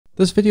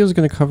This video is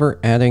going to cover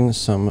adding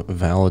some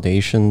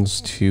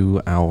validations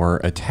to our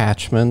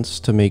attachments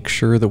to make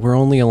sure that we're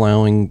only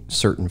allowing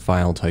certain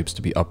file types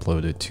to be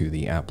uploaded to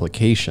the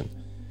application.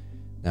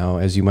 Now,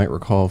 as you might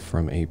recall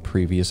from a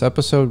previous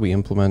episode, we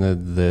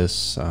implemented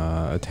this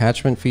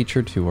attachment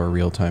feature to our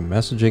real-time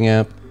messaging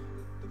app.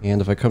 And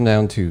if I come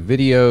down to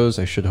videos,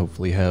 I should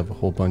hopefully have a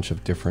whole bunch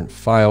of different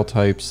file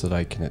types that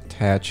I can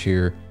attach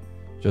here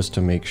just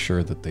to make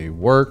sure that they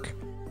work.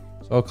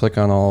 So I'll click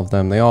on all of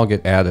them. They all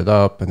get added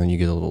up, and then you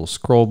get a little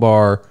scroll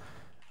bar,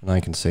 and I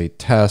can say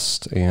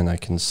test, and I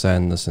can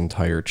send this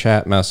entire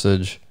chat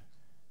message,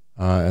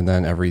 and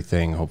then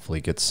everything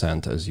hopefully gets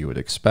sent as you would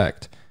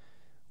expect.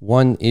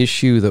 One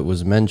issue that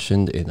was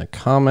mentioned in a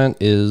comment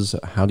is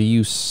how do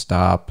you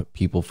stop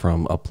people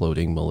from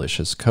uploading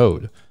malicious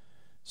code?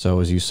 So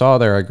as you saw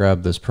there, I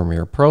grabbed this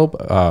Premiere Pro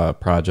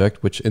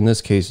project, which in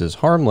this case is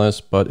harmless,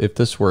 but if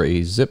this were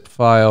a zip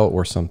file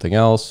or something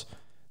else,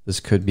 this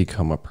could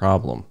become a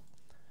problem.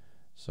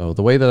 So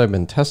the way that I've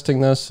been testing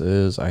this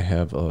is I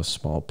have a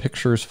small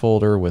pictures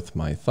folder with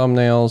my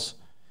thumbnails,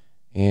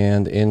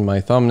 and in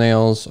my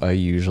thumbnails, I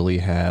usually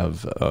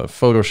have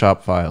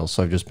Photoshop files.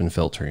 So I've just been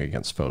filtering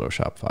against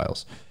Photoshop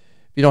files.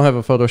 If you don't have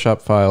a Photoshop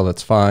file,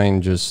 that's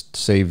fine. Just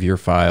save your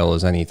file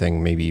as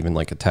anything, maybe even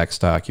like a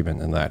text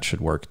document, and that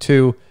should work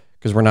too,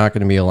 because we're not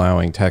going to be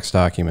allowing text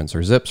documents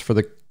or zips for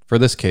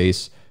this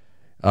case.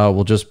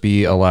 We'll just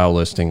be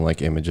listing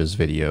like images,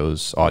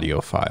 videos, audio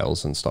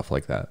files, and stuff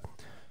like that.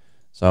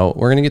 So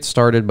we're going to get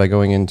started by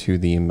going into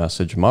the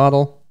message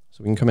model.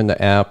 So we can come into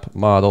app,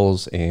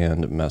 models,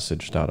 and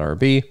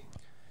message.rb.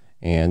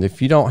 And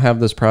if you don't have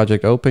this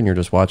project open, you're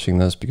just watching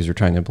this because you're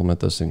trying to implement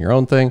this in your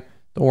own thing,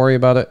 don't worry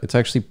about it. It's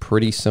actually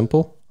pretty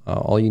simple.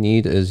 All you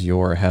need is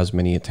your has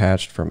many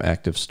attached from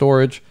active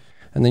storage,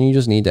 and then you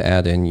just need to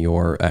add in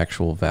your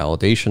actual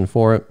validation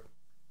for it,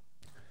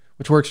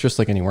 which works just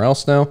like anywhere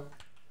else now.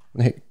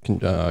 I'm going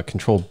to hit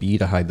Control B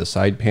to hide the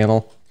side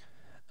panel.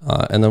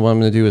 And then what I'm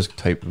going to do is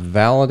type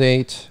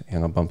validate,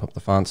 and I'll bump up the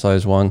font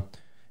size one.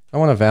 I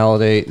want to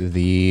validate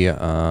the,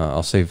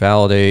 I'll say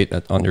validate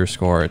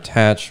underscore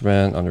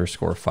attachment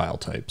underscore file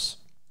types.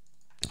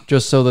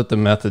 Just so that the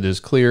method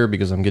is clear,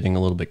 because I'm getting a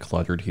little bit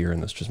cluttered here,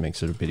 and this just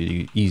makes it a bit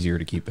easier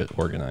to keep it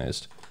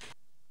organized.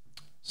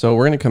 So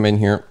we're going to come in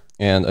here,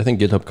 and I think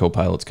GitHub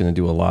Copilot's going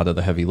to do a lot of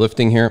the heavy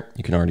lifting here.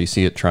 You can already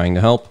see it trying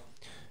to help.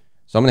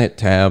 So I'm going to hit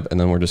tab, and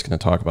then we're just going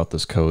to talk about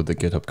this code that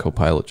GitHub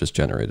Copilot just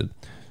generated.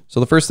 So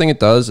the first thing it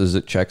does is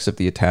it checks if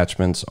the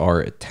attachments are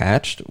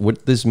attached.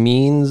 What this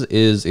means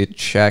is it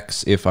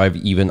checks if I've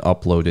even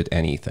uploaded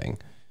anything.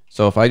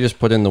 So if I just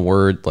put in the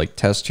word like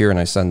test here and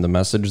I send the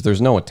message,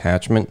 there's no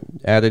attachment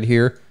added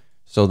here.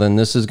 So then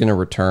this is going to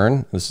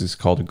return. This is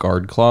called a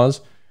guard clause,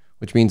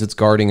 which means it's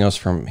guarding us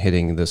from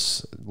hitting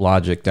this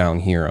logic down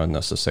here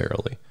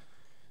unnecessarily.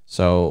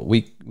 So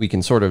we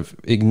can sort of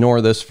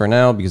ignore this for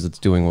now because it's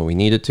doing what we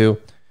need it to.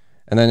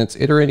 And then it's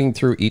iterating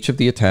through each of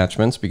the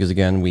attachments because,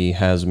 again, we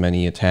has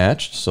many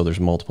attached, so there's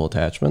multiple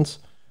attachments.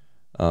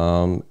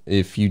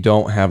 If you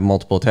don't have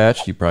multiple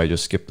attached, you probably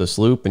just skip this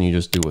loop and you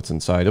just do what's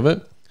inside of it.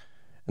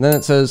 And then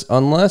it says,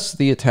 unless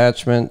the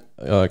attachment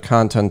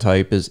content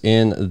type is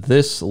in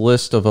this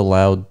list of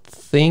allowed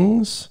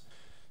things.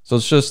 So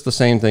it's just the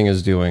same thing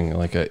as doing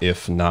like a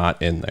if not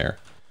in there.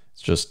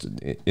 It's just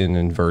an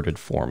inverted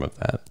form of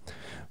that.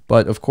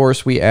 But of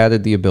course, we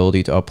added the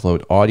ability to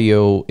upload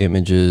audio,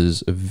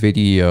 images,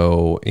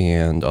 video,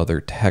 and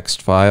other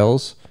text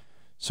files.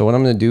 So what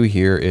I'm going to do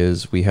here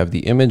is we have the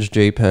image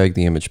JPEG,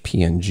 the image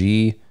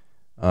PNG,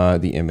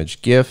 the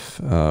image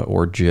GIF,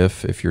 or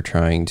GIF if you're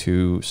trying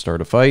to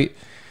start a fight.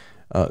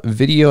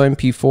 Video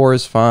MP4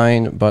 is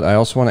fine, but I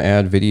also want to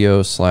add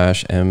video/MPEG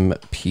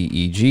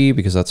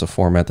because that's a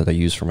format that I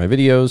use for my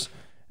videos.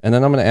 And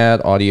then I'm going to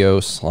add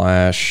audio /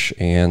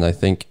 and I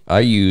think I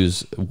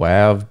use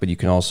WAV, but you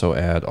can also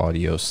add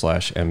audio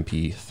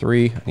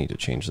 /MP3. I need to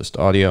change this to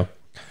audio.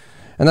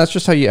 And that's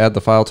just how you add the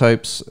file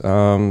types.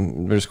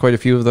 There's quite a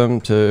few of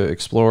them to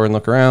explore and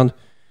look around.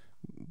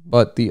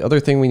 But the other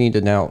thing we need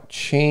to now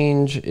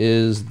change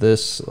is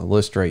this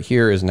list right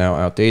here is now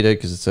outdated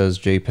because it says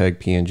JPEG,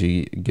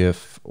 PNG,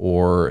 GIF,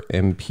 or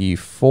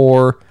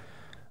MP4.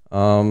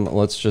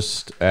 Let's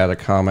just add a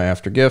comma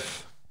after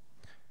GIF.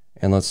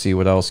 And let's see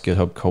what else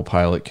GitHub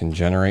Copilot can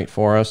generate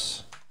for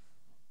us.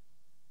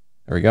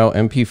 There we go,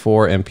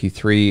 MP4,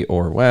 MP3,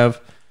 or WAV.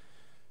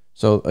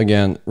 So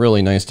again,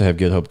 really nice to have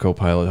GitHub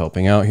Copilot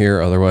helping out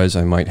here. Otherwise,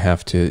 I might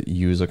have to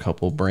use a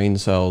couple brain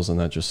cells, and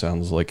that just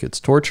sounds like it's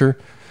torture.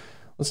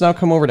 Let's now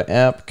come over to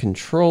App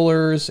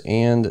Controllers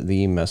and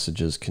the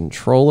Messages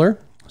Controller.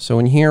 So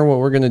in here, what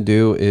we're going to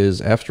do is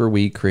after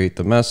we create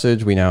the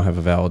message, we now have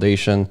a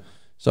validation.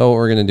 So what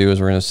we're going to do is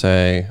we're going to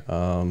say,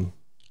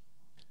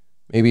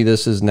 maybe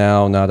this is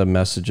now not a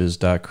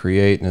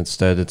messages.create, and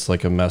instead it's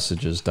like a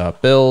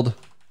messages.build.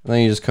 And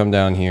then you just come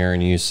down here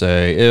and you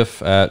say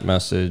if at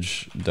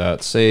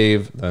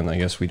message.save, then I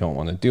guess we don't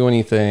want to do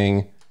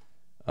anything.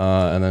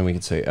 And then we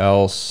can say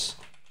else,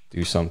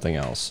 do something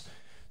else.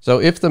 So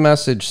if the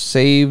message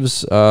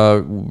saves,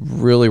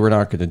 really we're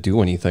not going to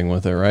do anything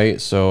with it,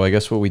 right? So I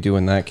guess what we do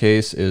in that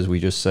case is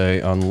we just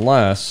say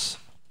unless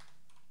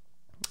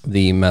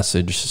the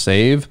message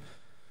save,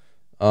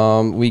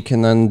 we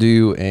can then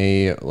do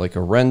a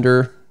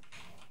render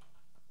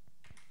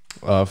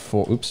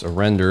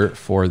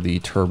for the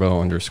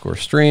turbo underscore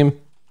stream.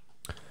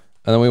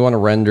 And then we want to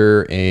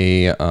render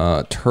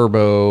a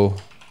turbo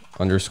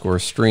underscore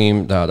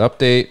stream dot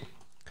update.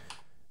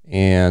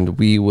 And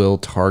we will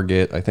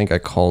target, I think I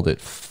called it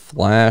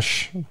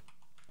flash. I'm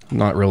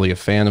not really a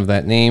fan of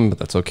that name, but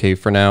that's okay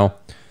for now.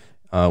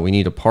 We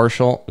need a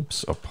partial.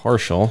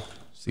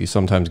 See,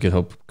 sometimes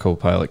GitHub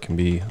Copilot can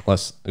be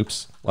less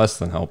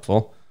than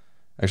helpful.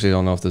 Actually, I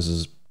don't know if this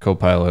is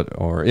Copilot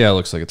or, yeah, it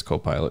looks like it's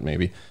Copilot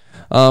maybe.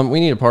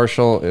 We need a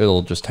partial.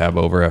 It'll just tab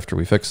over after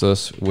we fix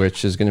this,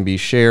 which is going to be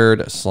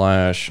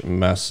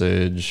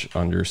shared/message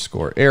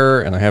underscore error.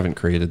 And I haven't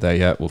created that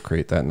yet. We'll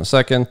create that in a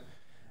second.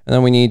 And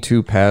then we need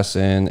to pass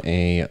in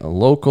a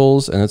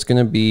locals, and it's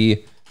going to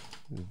be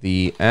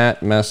the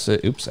at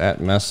message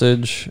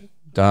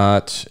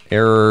dot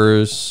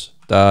errors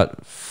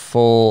dot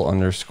full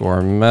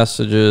underscore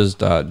messages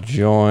dot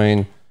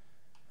join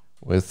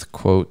with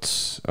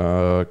quotes,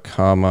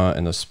 comma,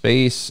 and a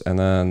space. And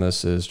then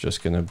this is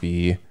just going to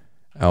be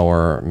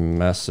our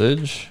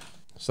message.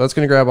 So that's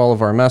going to grab all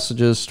of our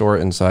messages, store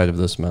it inside of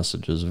this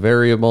messages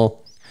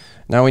variable.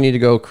 Now we need to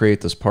go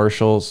create this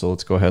partial. So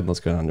let's go ahead and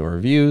let's go down to our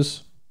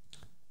views.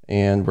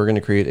 And we're going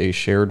to create a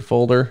shared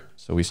folder.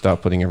 So we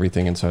stop putting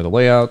everything inside of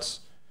layouts.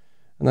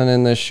 And then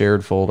in this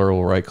shared folder,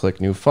 we'll right click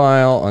new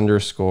file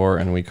underscore,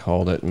 and we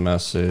called it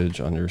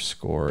message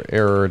underscore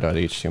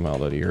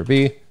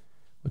error.html.erb,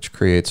 which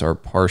creates our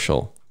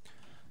partial.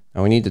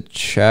 Now we need to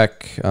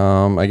check,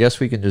 I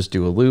guess we can just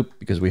do a loop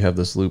because we have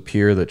this loop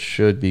here that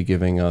should be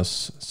giving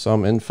us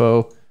some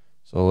info.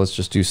 So let's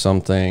just do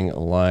something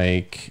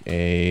like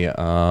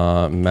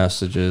a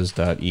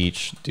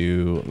messages.each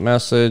do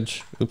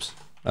message.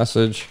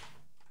 Message.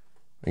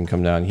 We can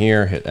come down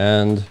here, hit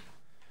end.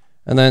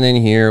 And then in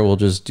here, we'll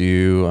just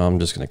do, I'm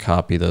just going to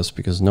copy this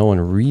because no one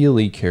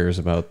really cares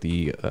about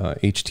the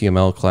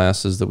HTML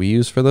classes that we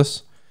use for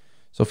this.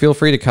 So feel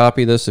free to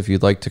copy this if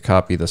you'd like to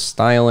copy the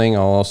styling.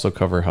 I'll also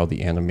cover how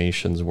the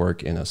animations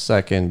work in a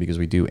second because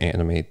we do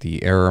animate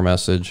the error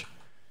message.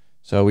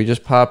 So we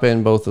just pop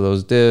in both of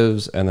those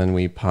divs, and then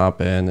we pop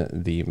in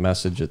the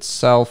message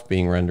itself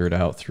being rendered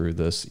out through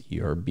this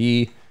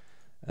ERB.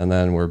 And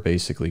then we're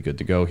basically good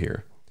to go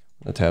here.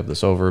 I'll tab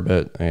this over a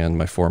bit, and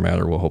my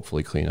formatter will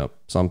hopefully clean up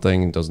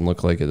something. It doesn't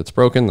look like it's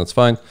broken. That's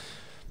fine.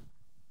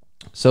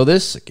 So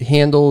this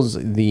handles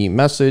the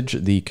message,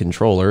 the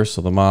controller,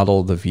 so the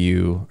model, the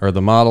view, or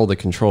the model, the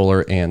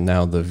controller, and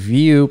now the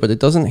view, but it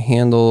doesn't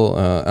handle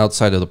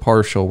outside of the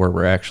partial where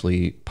we're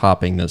actually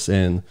popping this in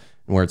and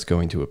where it's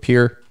going to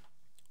appear.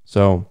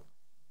 So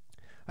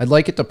I'd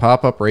like it to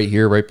pop up right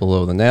here, right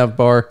below the nav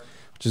bar,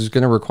 which is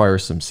going to require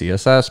some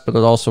CSS, but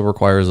it also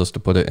requires us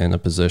to put it in a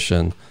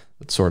position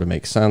that sort of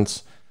makes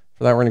sense.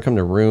 For that, we're going to come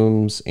to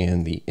rooms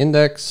and the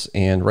index,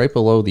 and right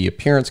below the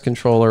appearance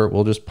controller,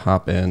 we'll just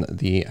pop in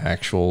the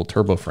actual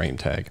turbo frame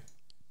tag.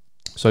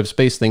 So I've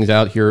spaced things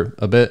out here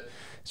a bit.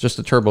 It's just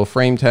a turbo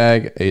frame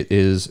tag. It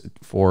is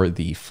for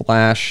the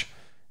flash,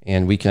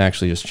 and we can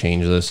actually just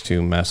change this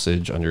to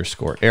message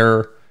underscore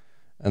error.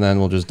 And then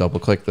we'll just double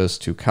click this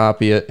to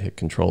copy it, hit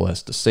Control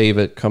S to save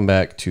it, come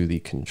back to the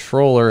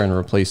controller and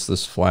replace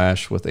this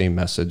flash with a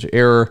message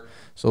error.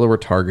 So that we're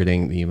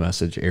targeting the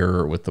message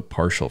error with the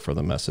partial for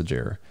the message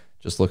error.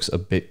 Just looks a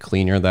bit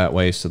cleaner that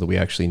way so that we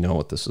actually know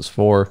what this is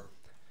for.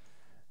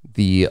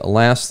 The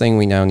last thing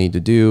we now need to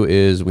do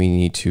is we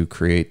need to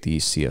create the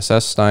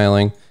CSS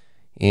styling.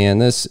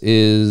 And this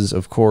is,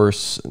 of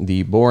course,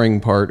 the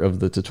boring part of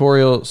the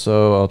tutorial.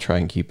 So I'll try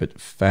and keep it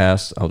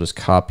fast. I'll just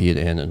copy it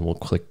in and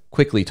we'll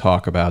quickly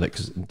talk about it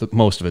because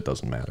most of it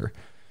doesn't matter.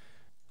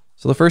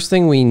 So the first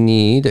thing we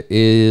need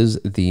is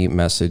the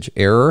message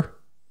error.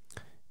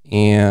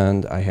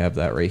 And I have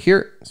that right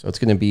here. So it's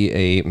going to be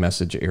a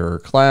message error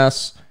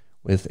class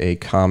with a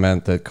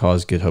comment that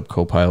caused GitHub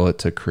Copilot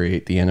to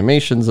create the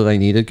animations that I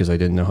needed because I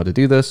didn't know how to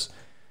do this.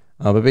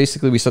 But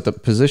basically we set the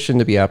position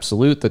to be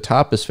absolute. The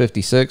top is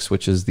 56,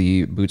 which is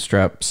the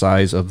bootstrap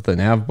size of the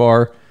nav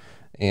bar.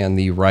 And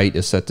the right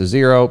is set to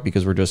 0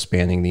 because we're just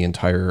spanning the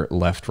entire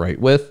left-right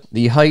width.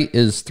 The height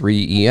is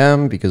 3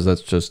 EM because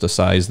that's just a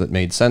size that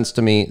made sense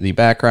to me. The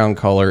background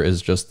color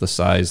is just the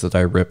size that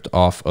I ripped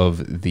off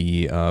of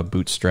the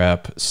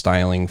bootstrap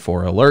styling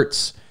for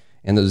alerts.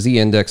 And the Z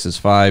index is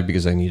 5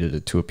 because I needed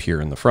it to appear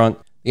in the front.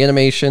 The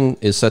animation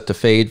is set to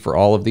fade for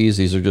all of these.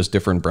 These are just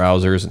different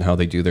browsers and how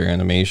they do their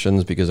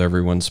animations because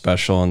everyone's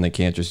special and they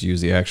can't just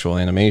use the actual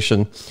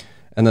animation.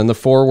 And then the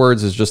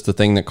forwards is just the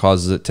thing that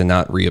causes it to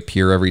not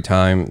reappear every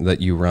time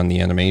that you run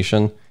the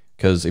animation.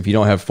 Because if you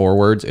don't have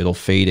forwards, it'll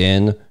fade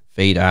in,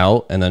 fade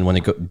out, and then when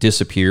it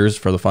disappears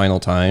for the final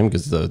time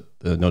because the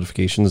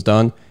notification is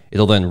done,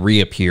 it'll then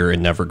reappear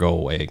and never go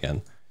away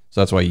again.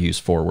 So that's why you use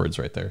forwards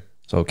right there.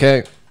 So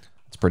okay,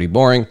 it's pretty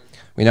boring.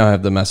 We now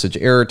have the message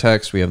error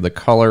text. We have the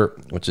color,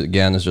 which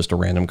again is just a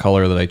random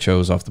color that I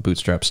chose off the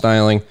Bootstrap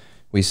styling.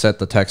 We set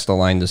the text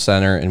align to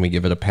center, and we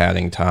give it a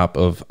padding top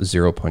of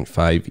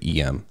 0.5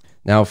 EM.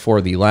 Now for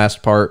the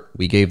last part,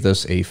 we gave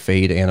this a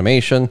fade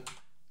animation.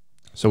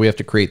 So we have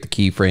to create the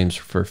keyframes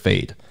for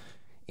fade.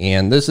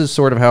 And this is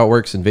sort of how it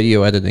works in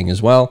video editing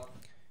as well.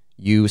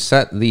 You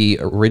set the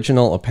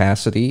original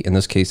opacity, in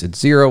this case it's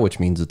 0, which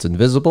means it's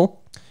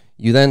invisible.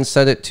 You then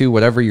set it to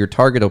whatever your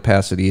target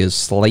opacity is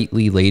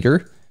slightly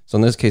later. So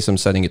in this case, I'm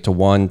setting it to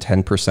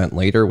 10%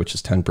 later, which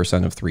is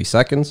 10% of 3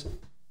 seconds.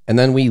 And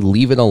then we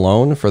leave it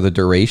alone for the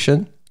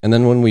duration. And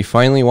then when we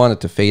finally want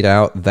it to fade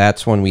out,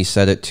 that's when we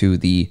set it to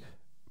the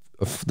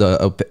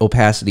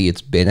opacity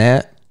it's been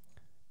at.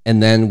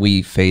 And then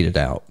we fade it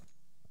out.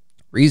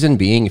 Reason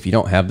being, if you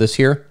don't have this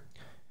here,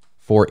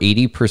 for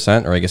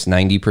 80%, or I guess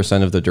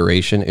 90% of the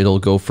duration, it'll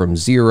go from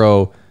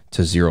 0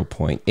 to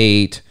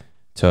 0.8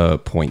 to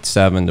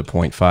 0.7 to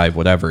 0.5,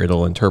 whatever,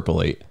 it'll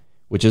interpolate,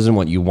 which isn't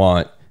what you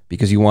want,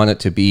 because you want it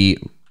to be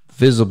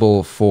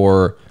visible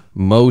for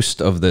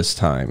most of this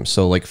time.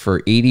 So like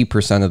for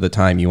 80% of the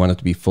time, you want it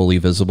to be fully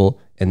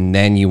visible, and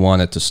then you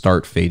want it to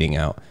start fading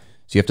out.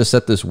 So you have to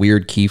set this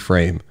weird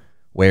keyframe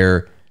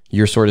where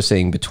you're sort of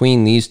saying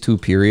between these two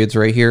periods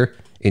right here,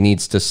 it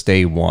needs to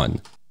stay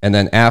 1. And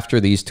then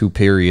after these two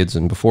periods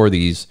and before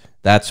these,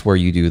 that's where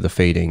you do the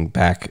fading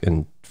back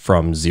and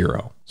from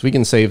 0. So we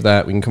can save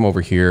that. We can come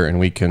over here and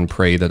we can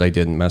pray that I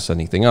didn't mess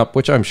anything up,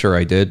 which I'm sure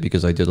I did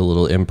because I did a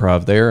little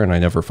improv there and I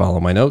never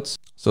follow my notes.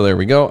 So there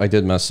we go. I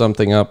did mess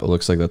something up. It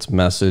looks like that's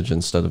message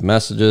instead of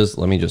messages.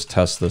 Let me just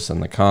test this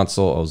in the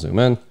console. I'll zoom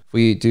in. If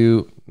we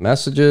do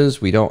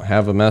messages, we don't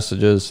have a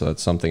messages, so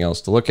that's something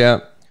else to look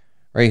at.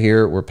 Right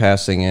here, we're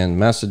passing in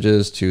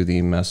messages to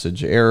the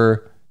message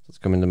error. Let's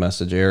come into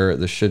message error.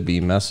 This should be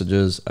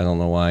messages. I don't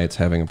know why it's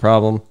having a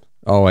problem.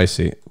 Oh, I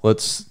see.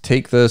 Let's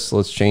take this.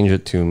 Let's change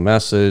it to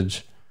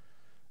message.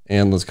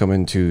 And let's come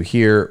into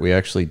here. We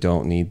actually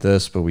don't need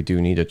this, but we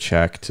do need a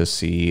check to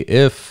see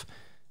if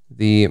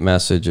the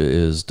message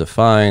is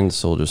defined.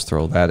 So we'll just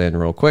throw that in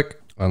real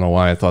quick. I don't know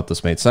why I thought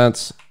this made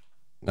sense.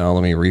 Now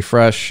let me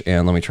refresh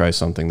and let me try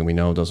something that we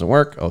know doesn't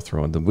work. I'll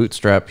throw in the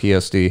Bootstrap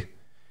PSD.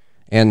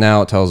 And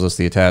now it tells us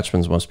the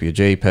attachments must be a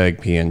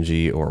JPEG,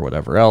 PNG, or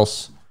whatever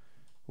else,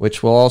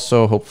 which will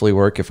also hopefully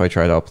work if I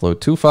try to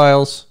upload 2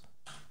 files.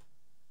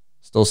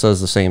 Still says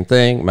the same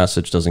thing.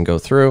 Message doesn't go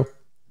through.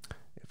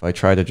 If I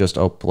try to just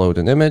upload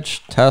an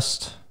image,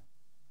 test,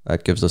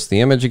 that gives us the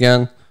image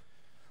again.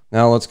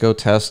 Now let's go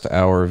test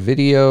our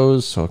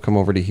videos. So I'll come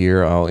over to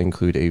here. I'll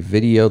include a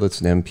video that's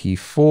an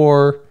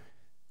MP4,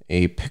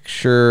 a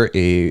picture,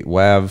 a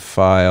WAV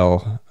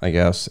file, I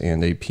guess,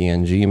 and a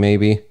PNG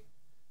maybe.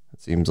 It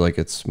seems like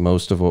it's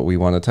most of what we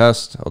want to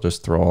test. I'll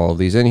just throw all of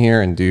these in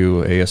here and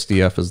do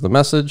ASDF as the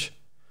message.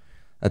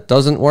 That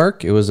doesn't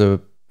work. It was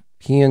a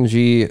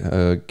PNG,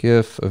 a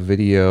GIF, a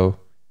video.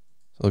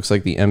 It looks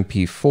like the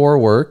MP4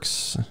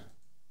 works.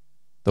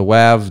 The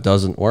WAV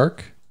doesn't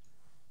work.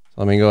 So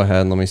let me go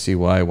ahead and let me see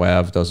why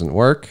WAV doesn't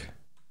work.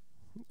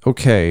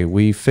 Okay,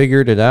 we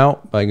figured it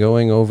out by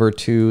going over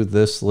to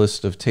this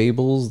list of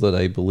tables that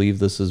I believe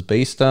this is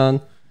based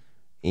on.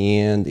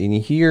 And in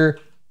here,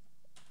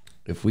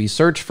 if we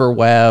search for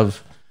WAV,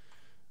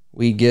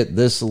 we get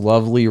this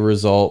lovely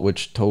result,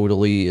 which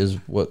totally is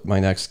what my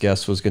next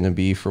guess was going to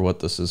be for what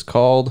this is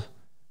called.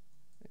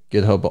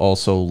 GitHub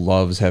also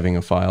loves having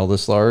a file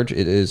this large.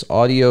 It is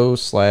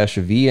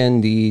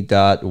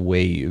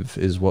audio/vnd.wave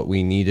is what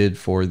we needed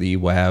for the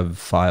WAV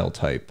file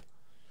type.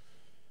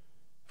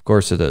 Of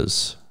course it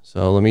is.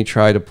 So let me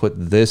try to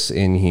put this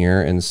in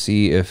here and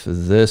see if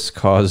this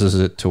causes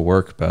it to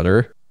work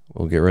better.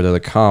 We'll get rid of the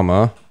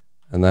comma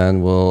and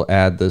then we'll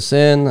add this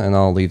in, and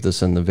I'll leave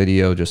this in the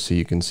video just so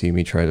you can see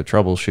me try to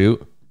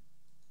troubleshoot.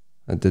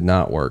 That did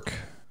not work.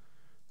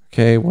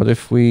 Okay, what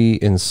if we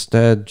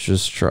instead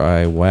just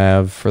try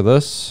WAV for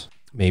this?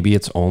 Maybe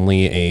it's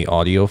only a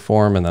audio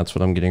form and that's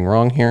what I'm getting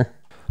wrong here.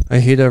 I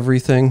hate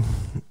everything.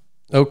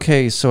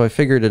 Okay, so I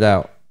figured it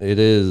out. It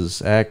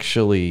is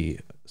actually,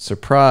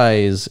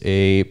 surprise,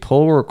 a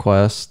pull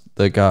request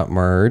that got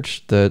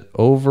merged that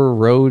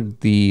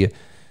overrode the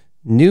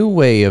new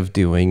way of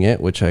doing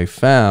it, which I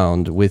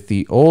found, with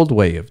the old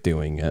way of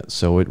doing it.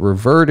 So it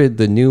reverted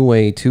the new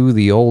way to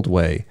the old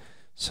way.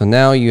 So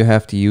now you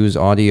have to use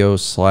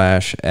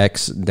audio/x-wav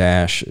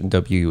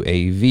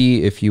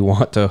if you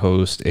want to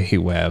host a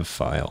WAV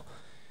file.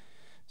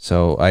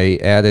 So I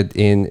added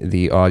in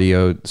the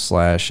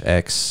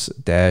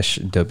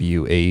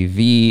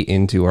audio/x-wav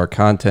into our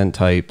content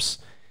types.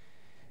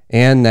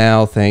 And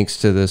now, thanks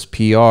to this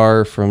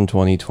PR from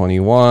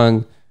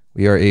 2021,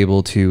 we are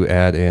able to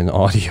add in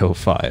audio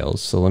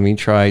files. So let me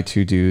try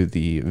to do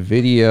the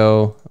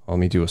video. Let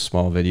me do a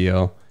small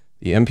video.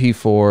 The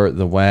MP4,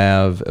 the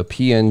WAV, a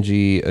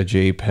PNG, a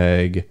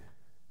JPEG.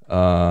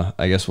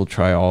 I guess we'll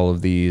try all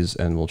of these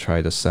and we'll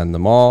try to send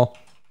them all.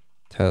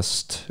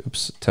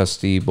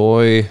 Testy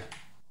boy. We'll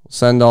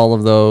send all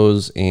of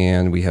those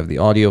and we have the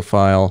audio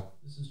file,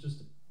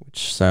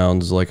 which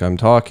sounds like I'm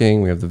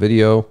talking. We have the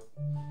video.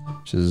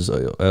 which is,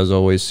 as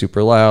always,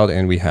 super loud,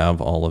 and we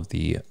have all of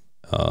the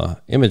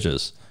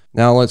images.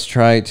 Now let's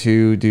try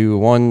to do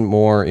one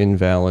more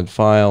invalid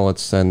file.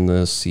 Let's send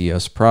this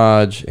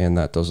csproj, and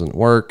that doesn't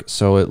work.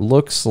 So it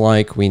looks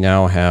like we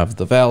now have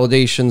the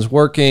validations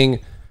working,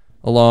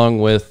 along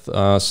with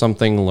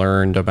something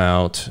learned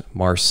about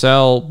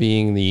Marcel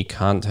being the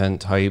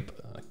content type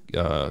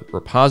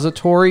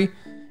repository,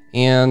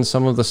 and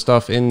some of the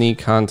stuff in the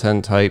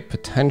content type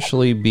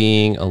potentially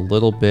being a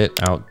little bit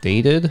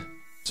outdated.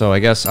 So I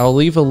guess I'll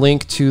leave a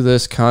link to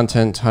this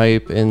content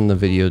type in the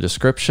video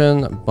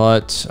description,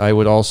 but I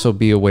would also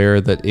be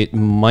aware that it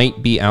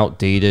might be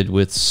outdated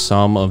with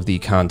some of the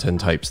content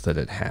types that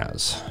it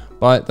has.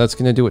 But that's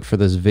going to do it for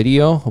this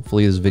video.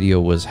 Hopefully this video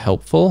was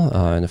helpful,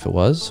 and if it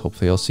was,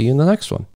 hopefully I'll see you in the next one.